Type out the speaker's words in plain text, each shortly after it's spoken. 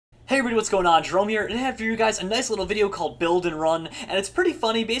Hey everybody, what's going on? Jerome here, and I have for you guys a nice little video called Build and Run, and it's pretty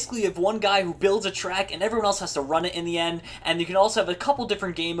funny. Basically, you have one guy who builds a track, and everyone else has to run it in the end, and you can also have a couple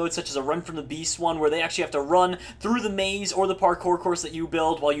different game modes, such as a Run from the Beast one, where they actually have to run through the maze or the parkour course that you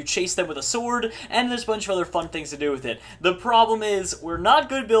build while you chase them with a sword, and there's a bunch of other fun things to do with it. The problem is, we're not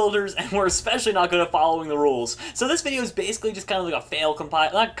good builders, and we're especially not good at following the rules. So this video is basically just kind of like a fail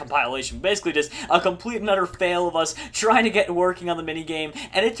compilation, basically just a complete and utter fail of us trying to get working on the minigame,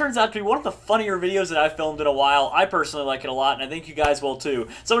 and it turns out to be one of the funnier videos that I've filmed in a while. I personally like it a lot, and I think you guys will too.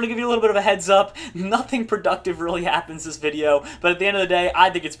 So I'm going to give you a little bit of a heads up. Nothing productive really happens this video, but at the end of the day,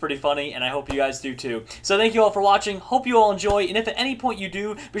 I think it's pretty funny, and I hope you guys do too. So thank you all for watching. Hope you all enjoy, and if at any point you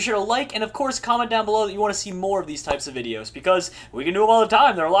do, be sure to like, and of course comment down below that you want to see more of these types of videos, because we can do them all the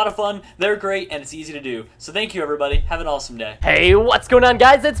time. They're a lot of fun, they're great, and it's easy to do. So thank you everybody. Have an awesome day. Hey, what's going on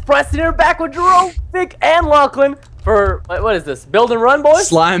guys? It's Preston here, back with Jerome, Vic, and Lachlan for, what is this? Build and Run, boys?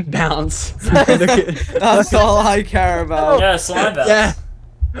 Slime bounce. That's all I care about. Yeah, slime bounce.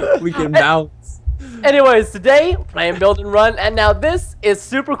 Yeah. We can bounce. Anyways, today, playing Build and Run, and now this is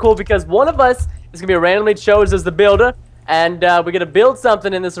super cool because one of us is going to be randomly chosen as the builder, and we're going to build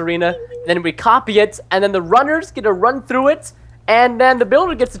something in this arena, then we copy it, and then the runners get to run through it, and then the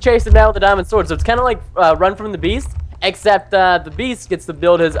builder gets to chase them down with a diamond sword. So it's kind of like Run from the Beast, except the Beast gets to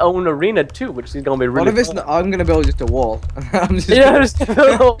build his own arena too, which is going to be really What if it's I'm going to build just a wall. I'm just just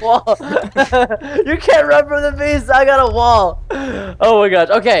build a wall. You can't run from the Beast, I got a wall. Oh my gosh.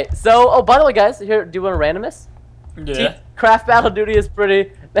 Okay, so, oh, by the way, guys, here, do you want to randomness? Yeah. Craft Battle Duty is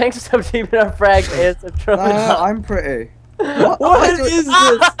pretty. Thanks for teaming our frag. I'm pretty. What is this?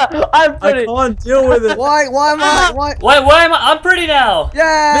 I'm pretty. I can't deal with it. Why am I? Why am I? I'm pretty now.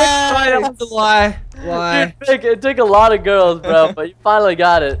 Yeah. I don't have to lie. Why? Dude, it took a lot of girls, bro, but you finally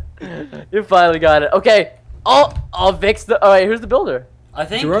got it. You finally got it. Okay. Oh, Vic's the. All right, who's the builder? I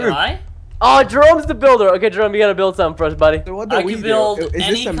think Jerome. Oh, Jerome's the builder. Okay, Jerome, you gotta build something for us, buddy. So what do I we can do? build Is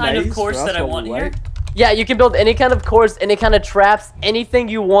any this a kind of maze course for us that I while want we here. wait? Yeah, you can build any kind of course, any kind of traps, anything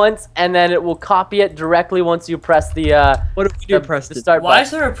you want, and then it will copy it directly once you press the What do we do, Preston? the start Why button.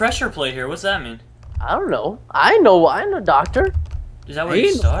 is there a pressure plate here? What's that mean? I don't know. I'm a doctor. Is that where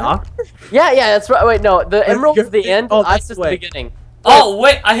you start? Yeah, that's right. Wait, no, the emerald is the end. Oh, I that's just the the way. beginning. Oh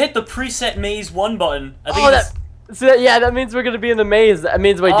wait, I hit the preset maze 1 button. I think that means we're gonna be in the maze. That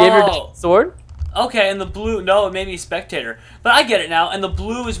means wait, Dave, your sword. Okay, and the blue, no, it made me spectator. But I get it now, and the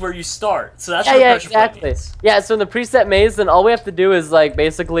blue is where you start. So that's Yeah, where pressure plate exactly. means. Yeah, so in the preset maze, then all we have to do is like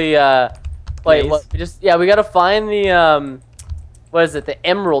basically, wait, Maze? we gotta find the what is it? The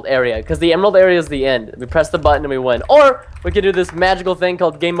emerald area, because the emerald area is the end. We press the button and we win. Or we can do this magical thing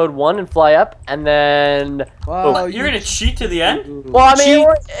called game mode 1 and fly up, and then. Wow, You're gonna cheat to the end? Well, I mean,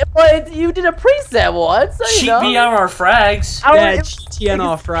 you did a preset once, so you Cheat know. me on our frags. Yeah,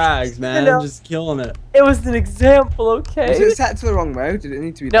 GTNR frags, man. I'm just killing it. It was an example, okay? Was it set to the wrong mode? Did it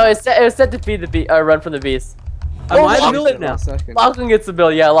need to be? No, it was set to feed the run from the beast. Am I the Lachlan builder now? Lachlan gets the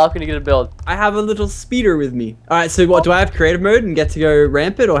build. Yeah, Lachlan, you get a build. I have a little speeder with me. Alright, so what, do I have creative mode and get to go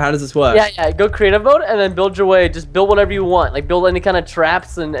rampant, or how does this work? Yeah, go creative mode and then build your way. Just build whatever you want. Like build any kind of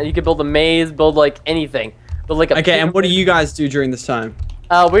traps, and you can build a maze, build like anything. Build like a Okay, and what do you guys do during this time?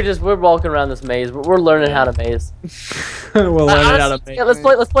 We're walking around this maze. We're learning how to maze. We're learning how to make. Yeah, let's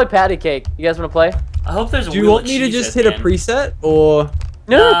play patty cake. You guys want to play? I hope there's a Do you wheel want of me to cheese just at hit the a end. preset, or?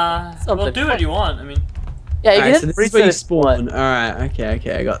 No, Well, something. do what you want. I mean, Yeah, you Alright, can so hit this is where you preset if you want. spawn. Alright,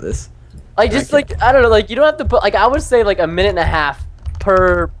 okay, I got this. Like just Okay. like I don't know, like you don't have to put like I would say like a minute and a half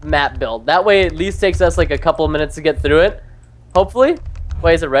per map build. That way it at least takes us like a couple of minutes to get through it. Hopefully.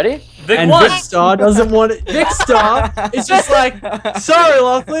 Wait, is it ready? Vic And won. Vic Star doesn't want it. Vic Star is just like, sorry,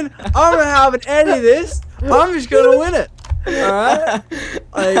 Lachlan, I'm gonna have an edit of this. I'm just gonna win it. Alright?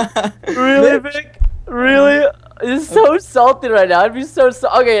 Like, Really, Vic? Really? It's so salty right now. I'd be so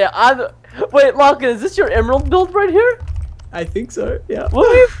okay. Wait, Lachlan, is this your emerald build right here? I think so, yeah. What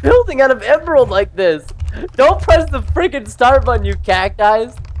are you building out of emerald like this? Don't press the freaking start button, you cacti.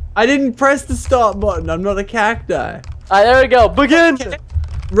 I didn't press the start button. I'm not a cacti. Alright, there we go. Begin.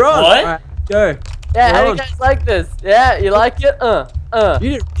 Run. What? Alright, go. Yeah, how do you Run. guys like this? Yeah, you like it? You did a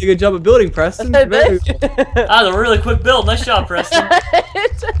really good job of building, Preston. Thank Very, you. That was a really quick build. Nice job, Preston.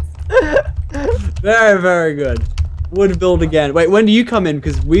 very good. Would build again. Wait, when do you come in?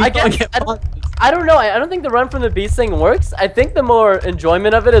 Because we can't guess- get I don't know. I don't think the run from the beast thing works. I think the more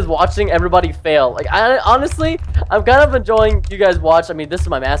enjoyment of it is watching everybody fail. Like, honestly, I'm kind of enjoying you guys watch. I mean, this is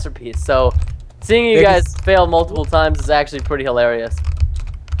my masterpiece, so seeing you guys fail multiple times is actually pretty hilarious.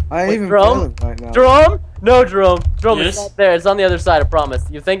 I Wait, even Jerome? feel it right now. Jerome? No, Jerome. Jerome, Yes? it's not there. It's on the other side, I promise.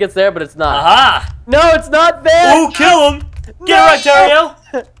 You think it's there, but it's not. Aha! No, it's not there! Ooh, kill him! Get it right,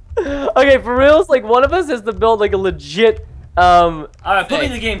 Terrio! Okay, for reals, like one of us has to build like a legit Alright, put me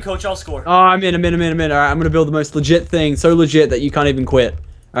in the game, coach. I'll score. Oh, I'm in. Alright, I'm gonna build the most legit thing. So legit that you can't even quit.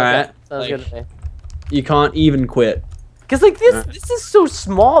 Alright? Okay, sounds good to me. You can't even quit. Cause like this is so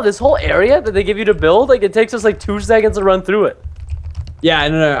small. This whole area that they give you to build, like it takes us like 2 seconds to run through it. Yeah,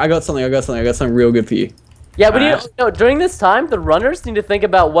 no, I got something real good for you. Yeah, but during this time, the runners need to think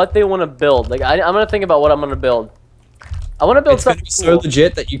about what they want to build. Like I'm gonna think about what I'm gonna build. I want to build It's gonna something be so cool.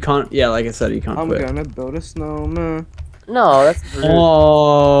 legit that you can't. Yeah, like I said, you can't I'm quit. gonna build a snowman. No, that's rude.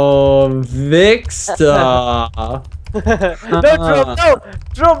 Oh, Vixstar. No, Jerome, no!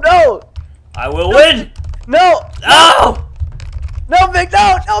 Jerome, no! I will win! No! Oh! No, Vic,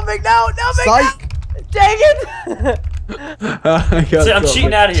 no! No, Vic, no! No, Vic, no! Psych! Dang it! See, I'm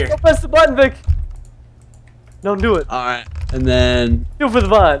cheating out of here. Go press the button, Vic. Don't do it. Alright, and then. Do it for the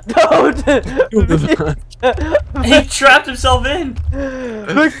vine. Don't! Do the He trapped himself in.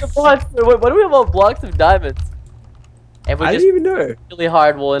 Vic, the box. Wait, why do we have all blocks of diamonds? If we I just didn't even know. really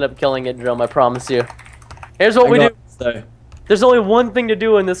hard, we'll end up killing it, Jerome, I promise you. Here's what we do. So. There's only one thing to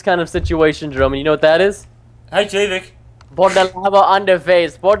do in this kind of situation, Jerome, and you know what that is? Hi, Javik. Pour the lava on the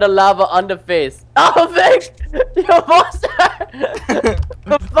face. Pour the lava on the face. Oh, Vic! You monster!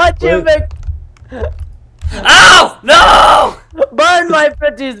 Fuck you, Vic! Ow! No! Burn, my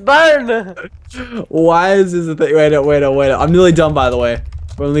pretties, burn! Why is this a thing? Wait up. I'm nearly done, by the way.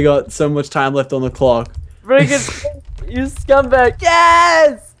 We've only got so much time left on the clock. Friggin' you scumbag.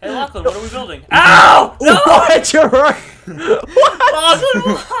 Yes! Hey, Lachlan, what are we building? Ow! No! Why, Jerome? Lachlan,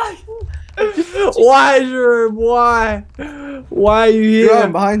 why? Why, Jerome? Why? Why are you here?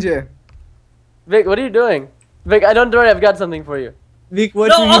 Jerome, behind you. Vic, what are you doing? Vic, I don't worry, I've got something for you. Vic, what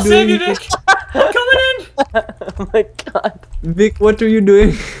No, are you I'll doing? save you, Vic. I'm coming in. Oh my god. Vic, what are you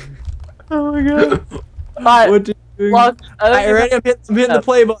doing? Oh my god. Alright, What are you doing? well, I Alright, I'm hitting the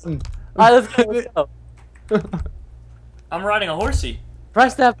play button. Alright, let's go. I'm riding a horsey.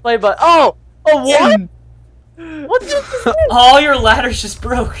 Press that play button. Oh! Oh, what? What the All your ladders just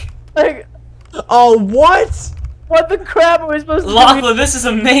broke. like, Oh, what? what the crap are we supposed to Lachlan, this is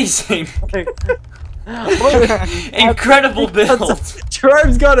amazing. do? Incredible build.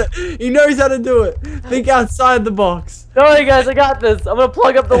 Jerome's got it. He knows how to do it. Think outside the box. Don't worry, guys, I got this. I'm gonna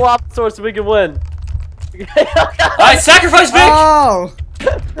plug up the lava source so we can win. Alright, sacrifice Vic! Oh!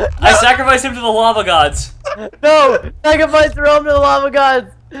 I sacrificed him to the lava gods. No! Sacrifice Jerome to the lava gods!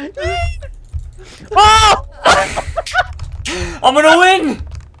 Oh! I'm gonna win!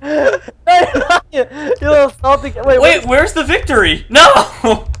 You little salty. Wait, where's the victory?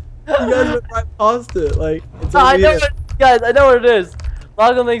 No! You guys went right past it. Like, it's I over know here. what, guys, I know what it is.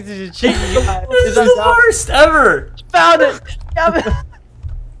 Lachlan thinks he's cheating. This is the worst ever! Found it! Damn it!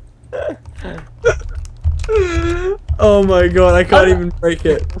 Oh my god, I can't even break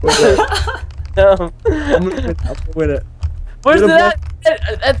it. Wait. No. I'm gonna win it. Where's Get a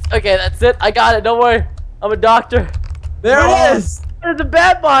that? That's okay. That's it. I got it. Don't worry. I'm a doctor. There it is! There's a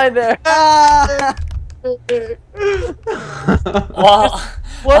bat behind there. Ah! Well,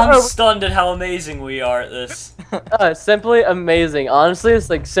 What are I'm we- stunned at how amazing we are at this. Simply amazing. Honestly, it's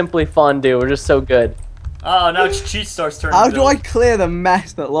like simply fun, dude. We're just so good. Oh, now it's Cheat Star's turn. How to do build. I clear the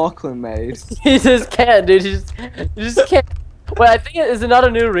mess that Lachlan made? You just can't, dude. You just can't. Wait, I think is it not a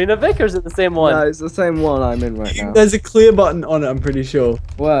new arena, Vic, or is it the same one? No, it's the same one I'm in right now. There's a clear button on it, I'm pretty sure.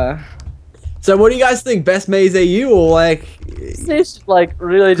 Where? So what do you guys think? Best maze AU or like... You should like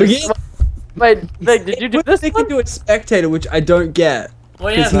really just. Forget- Wait, Vic, did you do this They one? can do a spectator, which I don't get.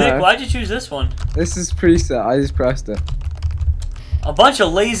 Well, yeah, Cause Vic, no. why'd you choose this one? This is preset, I just pressed it. A bunch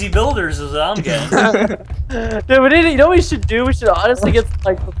of lazy builders is what I'm getting. Dude, we need to, you know what we should do? We should honestly get some,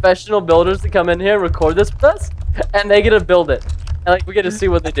 like professional builders to come in here and record this with us, and they get to build it. And like we get to see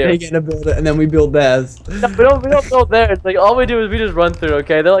what they do. They get to build it, and then we build theirs. No, we don't build theirs. Like all we do is we just run through.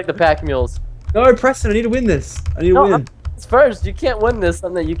 Okay, they're like the pack mules. No, Preston, I need to win this. I need to No, win. I'm first. You can't win this.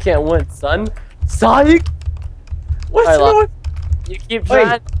 Something that you can't win, son. Psych. What's Alright, wrong? You keep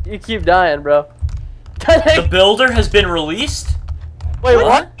trying. You keep dying, bro. The builder has been released? Wait, What?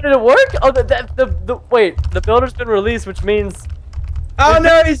 what? Did it work? Oh, wait. The builder's been released, which means Oh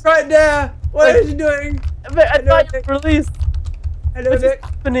no, he's right there. What Wait. is he doing? I thought you were released. Hello, What's Nick.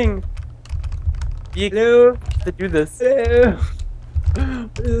 happening? You Hello. to do this. Hello. Where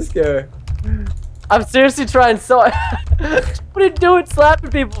does this go? I'm seriously trying so. What are you doing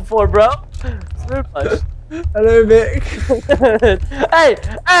slapping people for, bro? Spirit punch. Hello, Vic. Hey!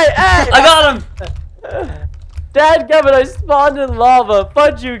 I got him! Dadgummit, I spawned in lava.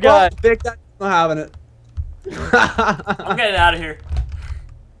 Fudge you guys. Oh, Vic, that's not having it. I'm getting out of here.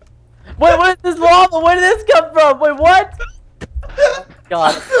 Wait, what is this lava? Where did this come from? Wait, what?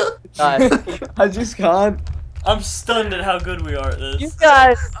 God. God. I just can't. I'm stunned at how good we are at this. You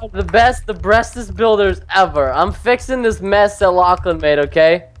guys are the best, the bestest builders ever. I'm fixing this mess that Lachlan made,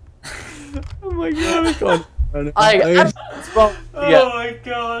 okay? Oh my god. Oh my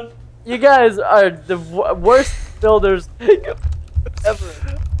god. You guys are the worst builders ever.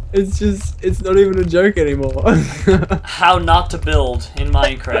 It's not even a joke anymore. How not to build in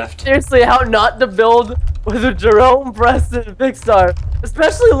Minecraft. Seriously, how not to build with a Jerome, Preston, and Pixar.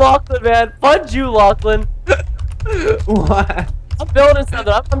 Especially Lachlan, man. Fudge you, Lachlan. What? I'm building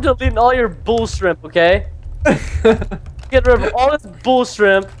something. I'm deleting all your bull shrimp, okay? Get rid of all this bull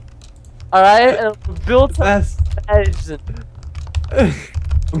shrimp. Alright? And I'm build something amazing.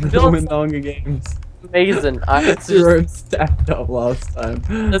 I'm gonna win the Hunger Games. Amazing. Alright, so Jerome stacked up last time.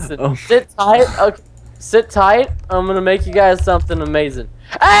 listen, sit tight. Okay. Sit tight. I'm gonna make you guys something amazing.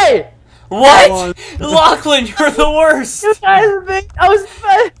 Hey! What? Lachlan, you're the worst! You guys are big. He was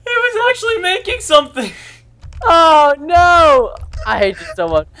actually making something! Oh no! I hate you so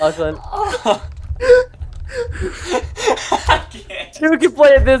much, Lachlan. Oh. I can't. Two can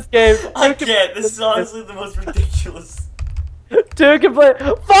play at this game. I can't. This is honestly the most ridiculous. Two can play.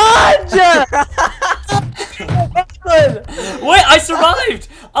 Fudge! Wait, I survived!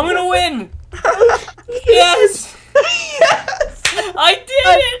 I'm gonna win! Yes! Yes! I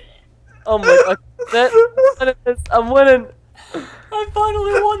did it! Oh my god. I'm winning. I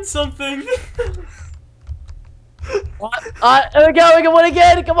finally won something. There we go. We can win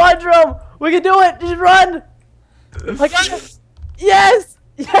again. Come on, Jerome. We can do it. Just run. I got it. Yes.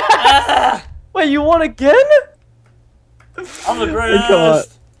 Yes. Ah, Wait, you won again? I'm the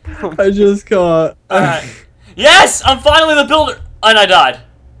greatest. I just can't. Alright. Yes! I'm finally the builder! And I died.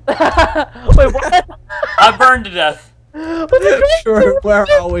 Wait, what? I burned to death. Sure, where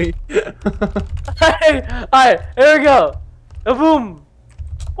are we? Alright, here we go. Boom.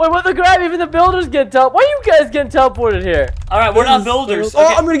 Wait, what the crap? Even the builders get teleported. Why are you guys getting teleported here? Alright, we're not builders. Oh,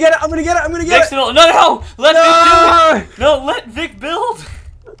 Okay. I'm gonna get it! I'm gonna get it! I'm gonna get Vic's it! the builder. No! Let No! Vic do it! No, let Vic build!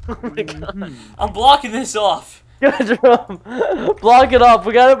 Oh my god. I'm blocking this off. Go, Jerome. Block it off.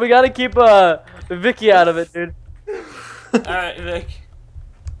 We gotta keep Vicky out of it, dude. Alright, Vic.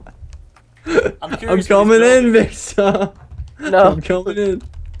 I'm I'm curious. coming in, Victor. No. I'm coming in.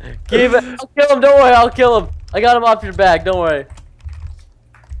 Keep it. I'll kill him. Don't worry. I'll kill him. I got him off your back. Don't worry.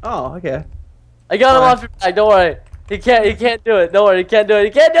 Oh, okay. I got him off your back. Don't worry. He can't do it. Don't worry. He can't do it.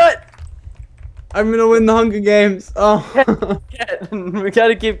 He can't do it. I'm gonna win the Hunger Games. Oh. We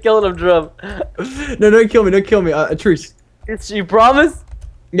gotta keep killing him, Jerome. No, don't kill me. Don't kill me. A truce. You promise?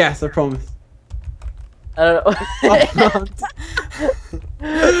 Yes, I promise. I don't know.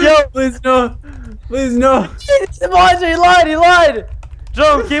 Yo, please no. Please no. He lied. He lied.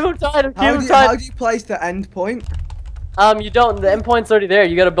 Jerome, keep him tight. Keep him tight. How do you place the end point? You don't. The endpoint's already there.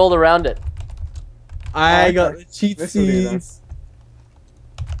 You gotta build around it. I got the cheat This will do that. sheets.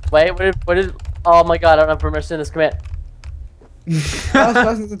 Wait, what did? Oh my god, I don't have permission in this command. First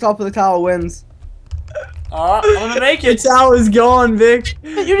person at the top of the tower wins. I'm gonna make Your it. tower's gone, Vic. You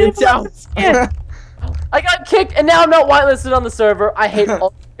Your didn't tower's Yeah. I got kicked, and now I'm not whitelisted on the server. I hate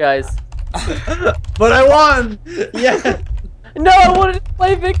all you guys. But I won. Yeah. No, I wanted to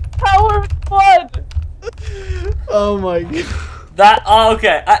play Vic Tower. Fun. Oh my god. That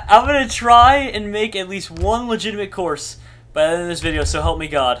okay. I'm gonna try and make at least one legitimate course by the end of this video. So help me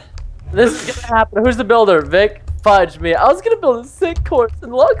God. This is gonna happen. Who's the builder? Vic? Fudge me. I was gonna build a sick course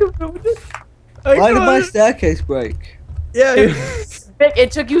and look at it. Why did my staircase break? Yeah. Vic,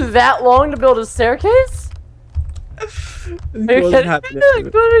 it took you that long to build a staircase? Are you kidding me?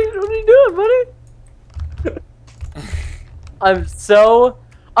 What are you doing, buddy? I'm so...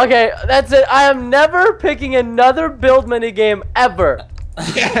 Okay, that's it. I am never picking another build mini game ever.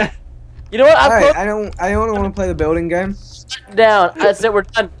 Yeah. You know what? Alright, I don't want to play the building game. Down. That's it. We're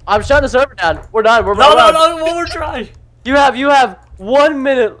done. I'm shutting the server down. We're done. We're No, done. one more try. You have 1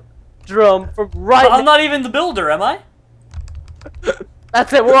 minute, Jerome, from right But I'm now. not even the builder, am I?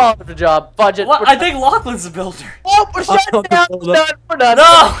 That's it. We're all off the job. Budget. What? I think Lachlan's the builder. Oh, we're shutting not the down. builder. We're done. We're done.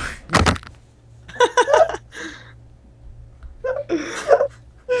 No.